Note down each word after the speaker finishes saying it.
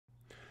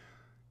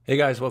Hey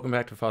guys, welcome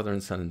back to Father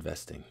and Son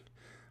Investing.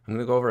 I'm going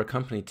to go over a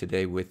company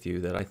today with you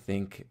that I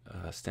think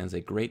stands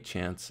a great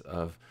chance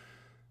of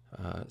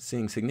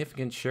seeing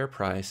significant share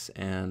price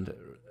and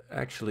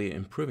actually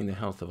improving the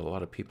health of a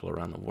lot of people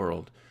around the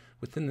world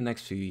within the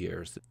next few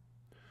years.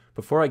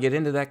 Before I get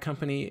into that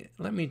company,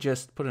 let me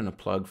just put in a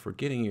plug for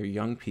getting your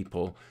young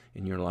people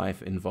in your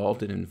life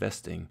involved in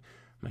investing.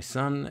 My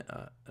son,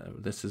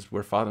 this is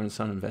where Father and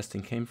Son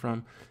Investing came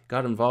from,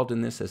 got involved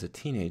in this as a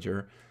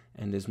teenager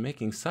and is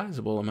making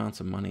sizable amounts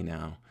of money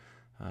now.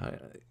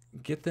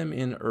 Get them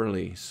in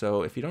early.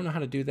 So if you don't know how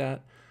to do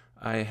that,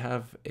 I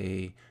have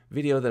a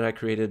video that I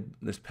created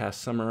this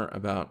past summer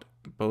about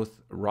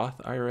both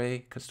Roth IRA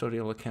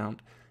custodial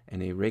account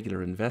and a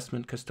regular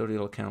investment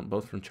custodial account,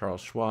 both from Charles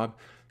Schwab.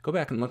 Go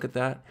back and look at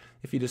that.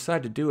 If you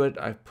decide to do it,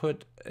 I've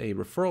put a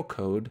referral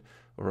code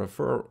or a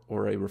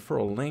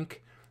referral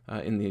link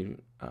in the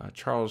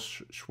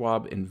Charles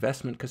Schwab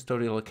investment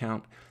custodial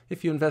account.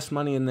 If you invest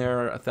money in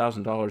there,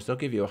 $1,000, they'll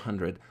give you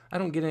 $100. I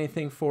don't get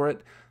anything for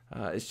it.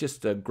 It's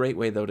just a great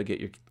way, though, to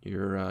get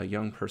your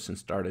young person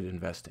started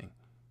investing.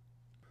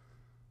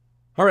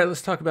 All right,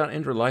 let's talk about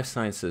Endra Life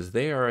Sciences.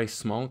 They are a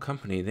small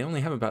company. They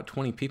only have about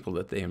 20 people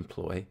that they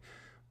employ,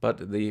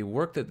 but the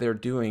work that they're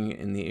doing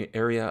in the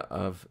area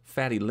of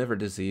fatty liver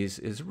disease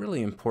is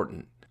really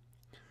important.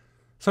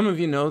 Some of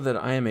you know that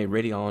I am a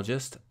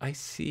radiologist. I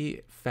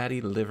see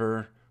fatty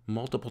liver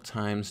multiple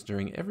times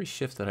during every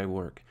shift that I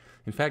work.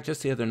 In fact,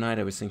 just the other night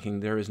I was thinking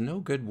there is no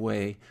good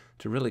way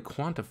to really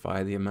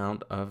quantify the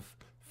amount of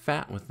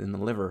fat within the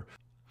liver.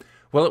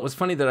 Well, it was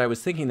funny that I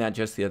was thinking that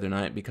just the other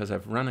night because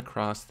I've run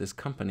across this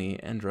company,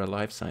 Endra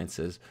Life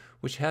Sciences,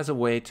 which has a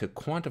way to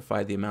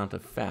quantify the amount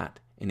of fat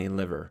in a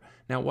liver.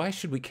 Now, why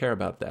should we care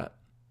about that?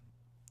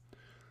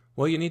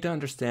 Well, you need to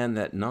understand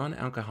that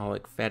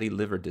non-alcoholic fatty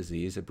liver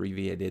disease,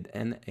 abbreviated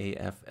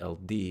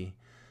NAFLD,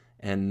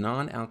 and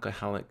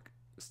non-alcoholic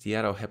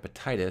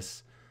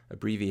steatohepatitis,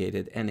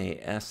 abbreviated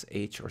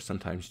NASH, or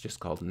sometimes just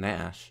called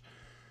NASH,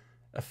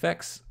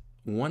 affects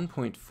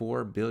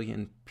 1.4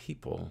 billion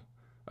people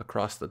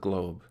across the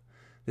globe.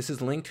 This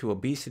is linked to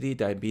obesity,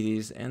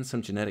 diabetes, and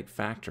some genetic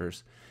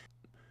factors.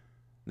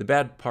 The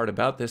bad part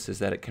about this is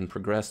that it can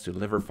progress to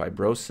liver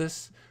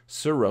fibrosis,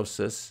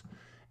 cirrhosis,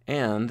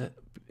 and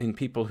in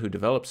people who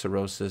develop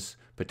cirrhosis,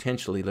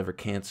 potentially liver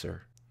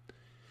cancer.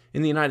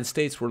 In the United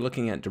States, we're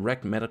looking at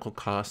direct medical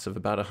costs of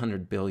about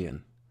 $100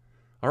 billion.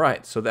 All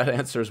right, so that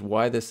answers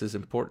why this is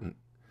important.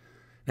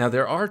 Now,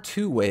 there are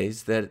two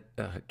ways that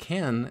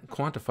can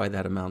quantify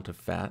that amount of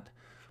fat.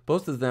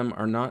 Both of them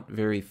are not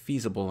very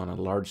feasible on a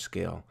large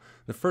scale.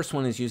 The first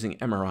one is using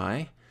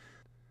MRI.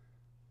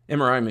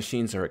 MRI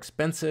machines are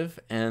expensive,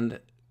 and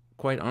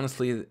quite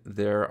honestly,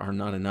 there are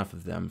not enough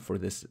of them for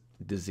this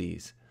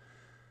disease.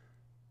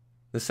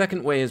 The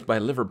second way is by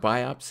liver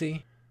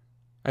biopsy.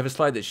 I have a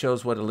slide that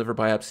shows what a liver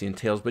biopsy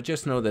entails, but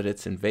just know that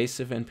it's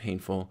invasive and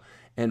painful,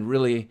 and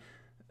really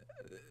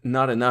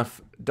not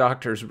enough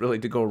doctors really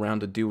to go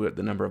around to do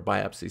the number of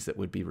biopsies that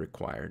would be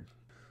required.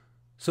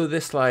 So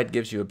this slide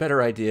gives you a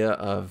better idea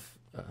of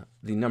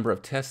the number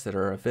of tests that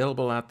are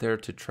available out there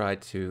to try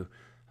to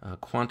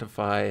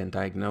quantify and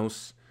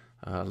diagnose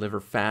liver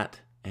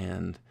fat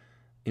and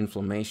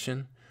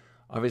inflammation.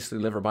 Obviously,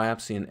 liver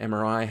biopsy and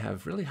MRI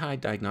have really high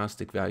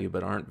diagnostic value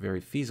but aren't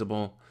very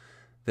feasible.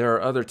 There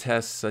are other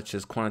tests such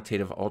as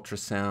quantitative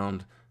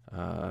ultrasound,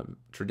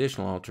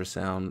 traditional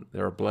ultrasound,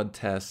 there are blood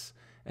tests,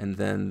 and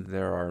then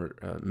there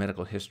are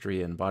medical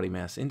history and body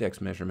mass index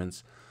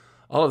measurements.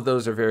 All of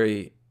those are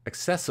very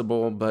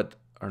accessible but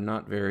are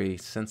not very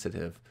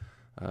sensitive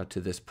to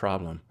this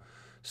problem.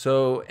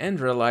 So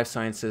Endra Life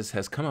Sciences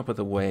has come up with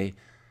a way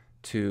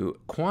to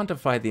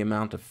quantify the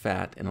amount of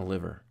fat in a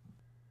liver.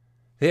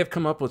 They have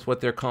come up with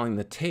what they're calling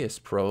the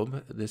TAEUS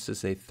probe. This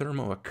is a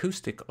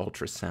thermoacoustic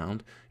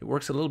ultrasound. It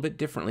works a little bit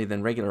differently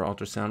than regular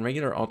ultrasound.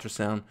 Regular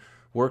ultrasound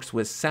works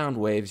with sound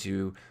waves.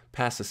 You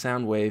pass a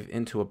sound wave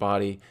into a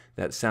body,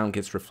 that sound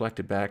gets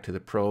reflected back to the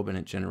probe and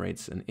it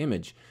generates an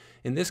image.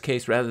 In this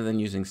case, rather than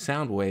using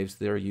sound waves,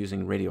 they're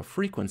using radio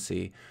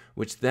frequency,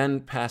 which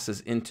then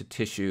passes into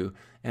tissue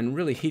and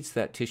really heats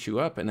that tissue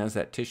up, and as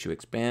that tissue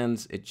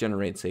expands, it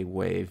generates a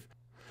wave.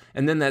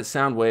 And then that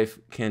sound wave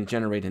can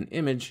generate an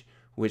image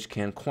which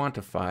can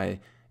quantify,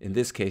 in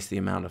this case, the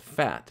amount of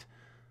fat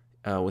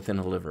within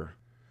a liver.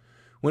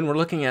 When we're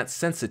looking at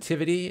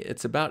sensitivity,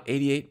 it's about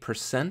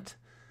 88%.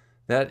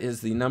 That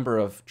is the number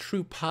of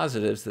true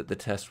positives that the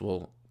test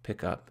will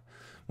pick up.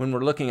 When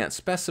we're looking at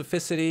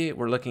specificity,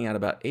 we're looking at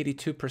about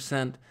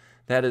 82%.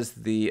 That is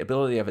the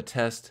ability of a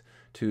test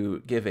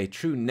to give a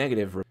true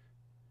negative,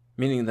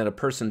 meaning that a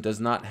person does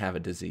not have a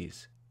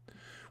disease.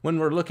 When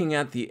we're looking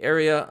at the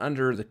area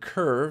under the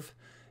curve,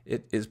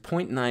 it is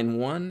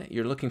 0.91.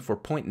 You're looking for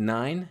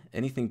 0.9,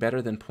 anything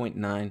better than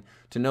 0.9,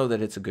 to know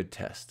that it's a good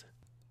test.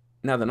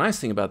 Now, the nice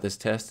thing about this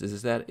test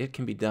is that it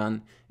can be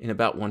done in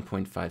about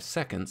 1.5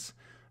 seconds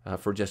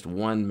for just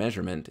one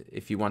measurement.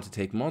 If you want to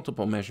take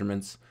multiple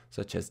measurements,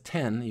 such as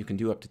 10, you can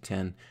do up to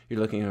 10. You're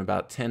looking at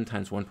about 10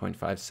 times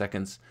 1.5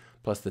 seconds,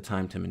 plus the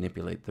time to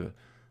manipulate the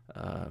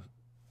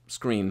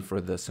screen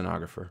for the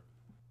sonographer.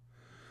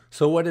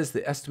 So what is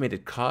the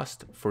estimated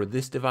cost for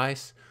this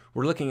device?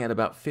 We're looking at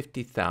about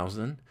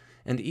 $50,000,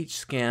 and each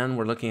scan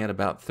we're looking at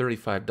about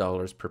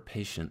 $35 per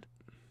patient.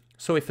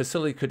 So a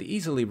facility could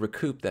easily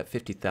recoup that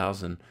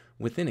 $50,000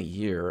 within a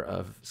year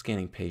of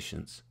scanning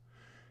patients.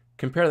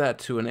 Compare that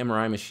to an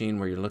MRI machine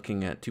where you're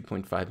looking at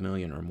 $2.5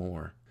 million or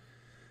more.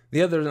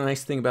 The other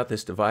nice thing about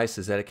this device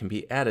is that it can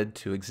be added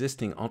to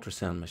existing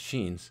ultrasound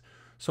machines.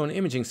 So an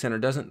imaging center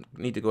doesn't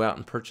need to go out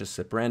and purchase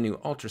a brand new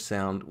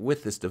ultrasound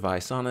with this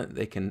device on it.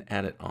 They can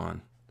add it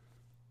on.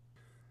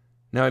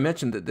 Now, I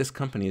mentioned that this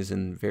company is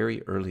in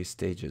very early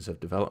stages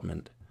of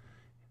development,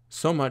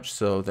 so much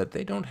so that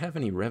they don't have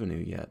any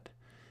revenue yet.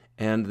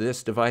 And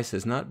this device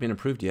has not been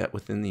approved yet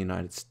within the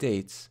United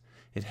States.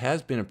 It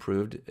has been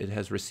approved. It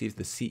has received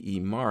the CE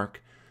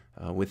mark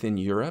within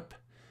Europe,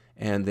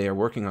 and they are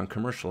working on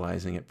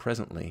commercializing it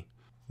presently.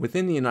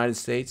 Within the United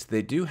States,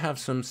 they do have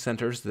some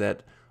centers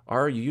that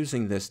are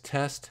using this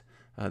test.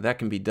 That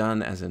can be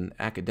done as an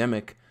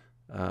academic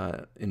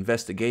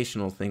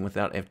investigational thing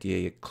without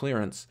FDA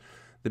clearance.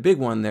 The big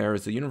one there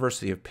is the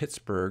University of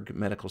Pittsburgh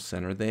Medical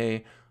Center.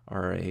 They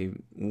are a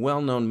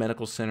well-known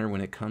medical center when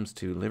it comes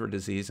to liver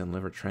disease and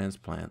liver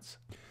transplants.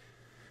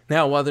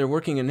 Now, while they're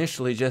working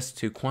initially just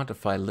to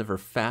quantify liver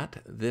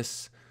fat,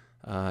 this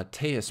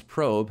TAEUS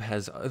probe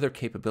has other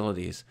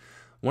capabilities.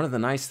 One of the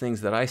nice things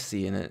that I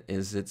see in it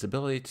is its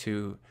ability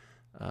to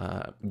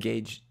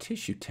gauge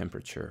tissue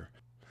temperature.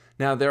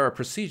 Now, there are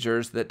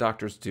procedures that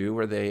doctors do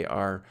where they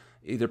are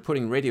either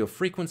putting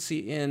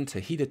radiofrequency in to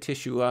heat a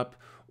tissue up,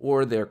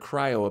 or they're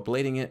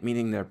cryoablating it,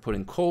 meaning they're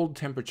putting cold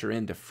temperature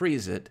in to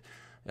freeze it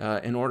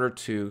in order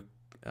to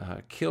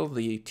kill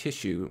the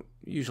tissue,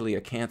 usually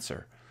a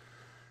cancer.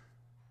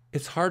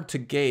 It's hard to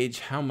gauge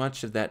how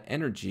much of that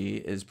energy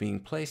is being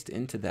placed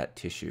into that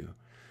tissue.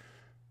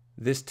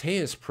 This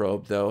TAEUS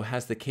probe, though,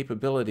 has the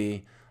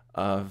capability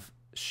of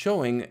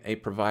showing a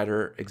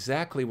provider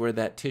exactly where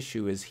that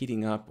tissue is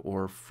heating up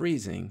or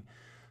freezing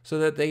so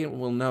that they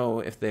will know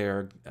if they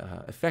are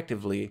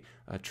effectively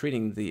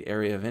treating the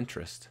area of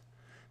interest.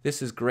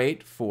 This is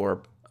great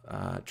for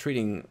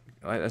treating,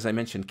 as I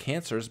mentioned,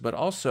 cancers, but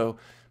also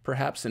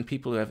perhaps in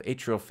people who have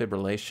atrial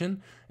fibrillation.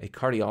 A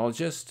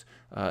cardiologist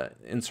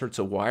inserts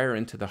a wire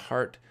into the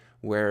heart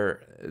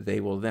where they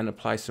will then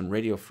apply some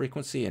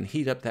radiofrequency and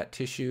heat up that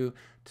tissue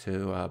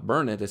to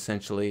burn it,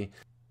 essentially.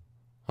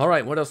 All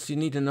right, what else do you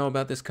need to know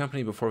about this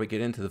company before we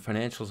get into the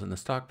financials and the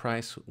stock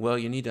price? Well,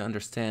 you need to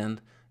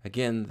understand,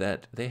 again,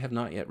 that they have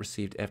not yet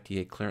received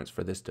FDA clearance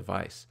for this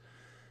device.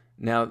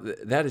 Now,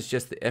 that is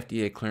just the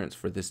FDA clearance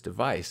for this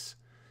device.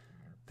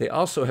 They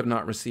also have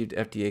not received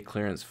FDA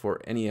clearance for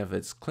any of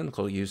its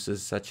clinical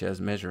uses, such as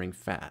measuring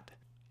fat.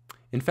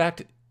 In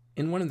fact,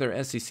 in one of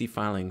their SEC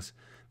filings,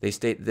 they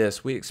state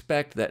this: we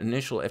expect that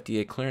initial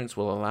FDA clearance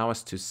will allow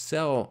us to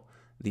sell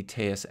the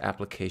TAEUS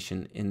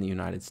application in the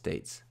United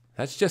States.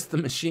 That's just the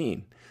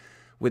machine,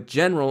 with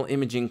general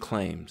imaging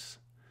claims.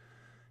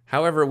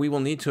 However, we will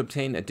need to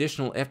obtain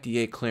additional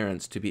FDA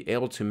clearance to be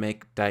able to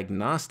make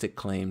diagnostic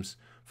claims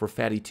for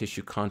fatty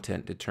tissue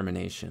content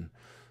determination.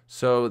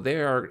 So they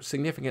are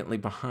significantly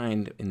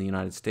behind in the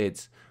United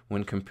States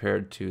when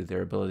compared to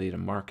their ability to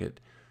market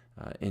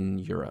in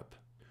Europe.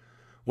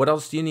 What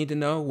else do you need to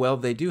know? Well,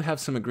 they do have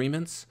some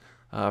agreements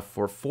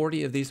for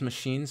 40 of these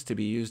machines to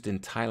be used in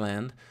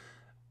Thailand.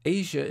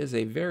 Asia is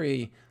a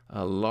very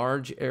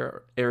large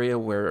area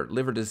where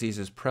liver disease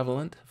is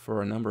prevalent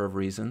for a number of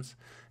reasons.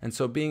 And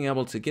so being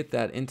able to get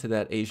that into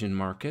that Asian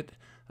market,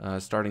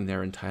 starting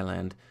there in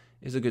Thailand,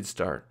 is a good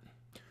start.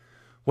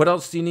 What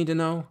else do you need to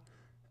know?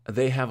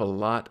 They have a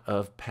lot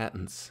of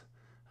patents,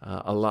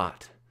 a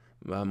lot.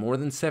 More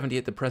than 70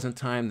 at the present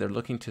time. They're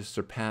looking to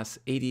surpass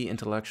 80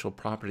 intellectual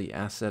property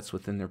assets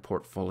within their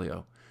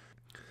portfolio.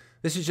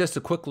 This is just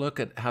a quick look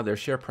at how their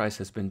share price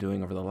has been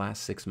doing over the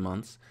last 6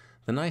 months.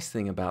 The nice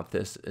thing about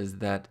this is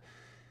that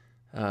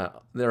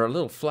there are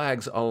little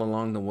flags all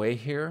along the way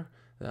here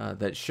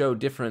that show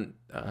different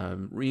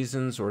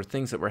reasons or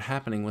things that were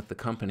happening with the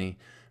company.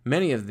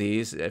 Many of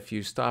these, if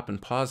you stop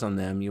and pause on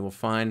them, you will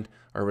find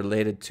are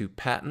related to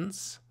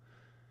patents.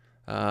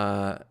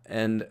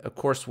 And of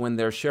course, when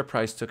their share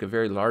price took a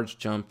very large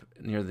jump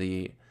near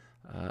the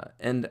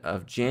end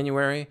of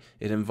January,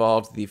 it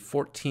involved the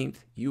 14th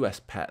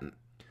U.S. patent.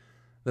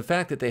 The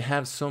fact that they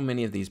have so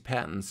many of these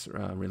patents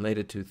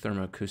related to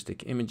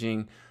thermoacoustic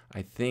imaging,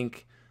 I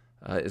think,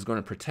 is going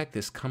to protect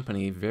this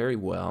company very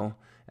well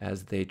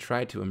as they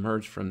try to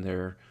emerge from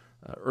their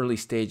early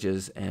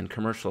stages and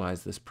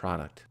commercialize this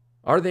product.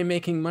 Are they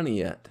making money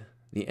yet?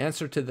 The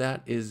answer to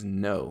that is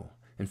no.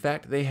 In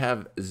fact, they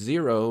have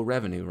zero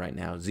revenue right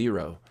now,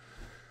 zero.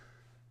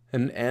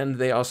 And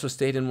they also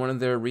state in one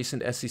of their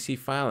recent SEC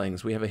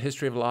filings, we have a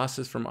history of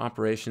losses from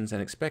operations and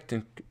expect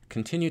to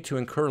continue to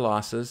incur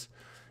losses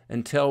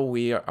until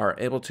we are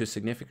able to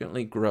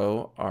significantly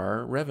grow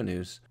our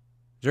revenues.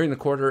 During the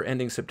quarter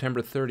ending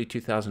September 30,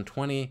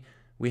 2020,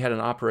 we had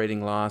an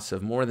operating loss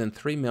of more than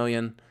 $3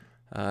 million,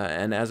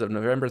 and as of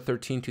November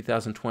 13,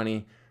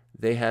 2020,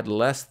 they had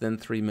less than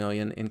 $3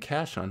 million in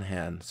cash on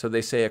hand. So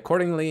they say,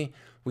 accordingly,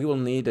 we will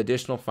need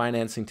additional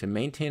financing to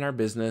maintain our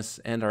business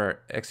and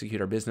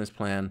execute our business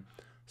plan.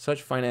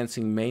 Such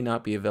financing may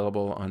not be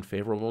available on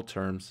favorable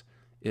terms,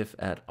 if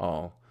at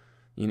all.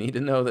 You need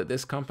to know that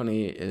this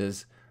company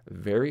is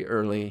very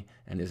early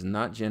and is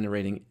not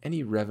generating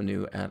any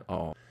revenue at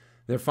all.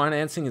 Their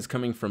financing is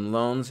coming from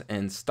loans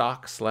and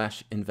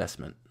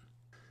stock/investment.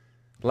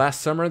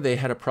 Last summer, they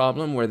had a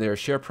problem where their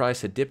share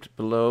price had dipped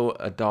below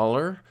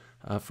 $1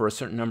 for a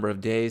certain number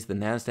of days. The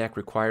NASDAQ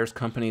requires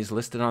companies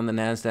listed on the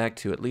NASDAQ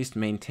to at least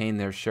maintain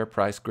their share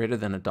price greater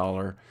than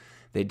 $1.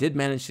 They did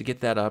manage to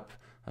get that up.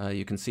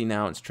 You can see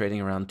now it's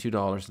trading around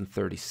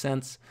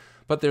 $2.30,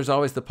 but there's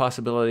always the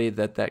possibility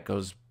that that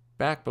goes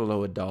back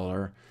below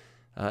 $1.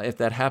 If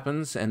that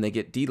happens and they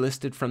get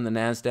delisted from the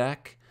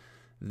NASDAQ,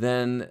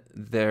 then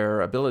their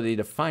ability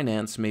to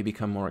finance may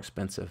become more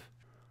expensive.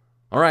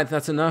 All right,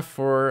 that's enough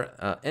for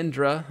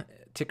Endra,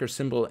 ticker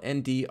symbol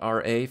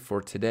NDRA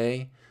for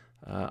today.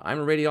 I'm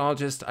a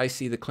radiologist. I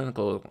see the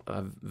clinical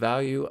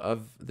value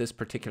of this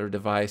particular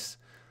device,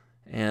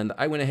 and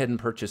I went ahead and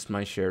purchased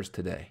my shares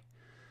today.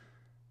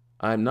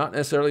 I'm not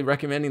necessarily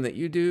recommending that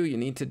you do. You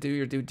need to do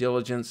your due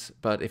diligence,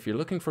 but if you're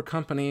looking for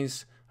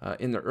companies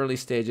in the early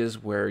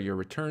stages where your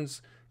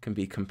returns can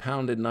be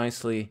compounded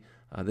nicely,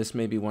 this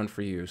may be one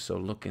for you, so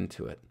look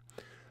into it.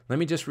 Let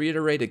me just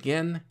reiterate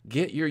again,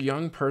 get your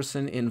young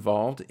person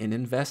involved in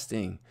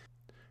investing.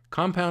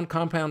 Compound,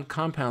 compound,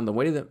 compound. The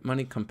way that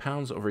money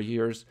compounds over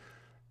years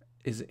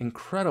is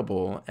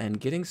incredible, and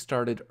getting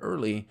started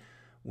early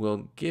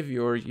will give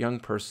your young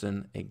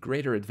person a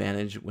greater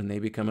advantage when they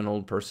become an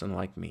old person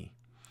like me.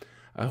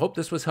 I hope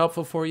this was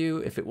helpful for you.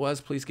 If it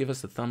was, please give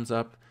us a thumbs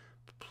up.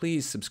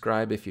 Please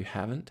subscribe if you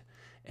haven't.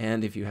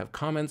 And if you have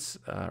comments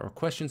or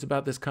questions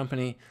about this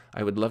company,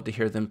 I would love to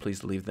hear them.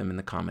 Please leave them in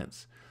the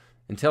comments.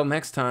 Until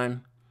next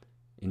time,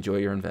 enjoy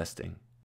your investing.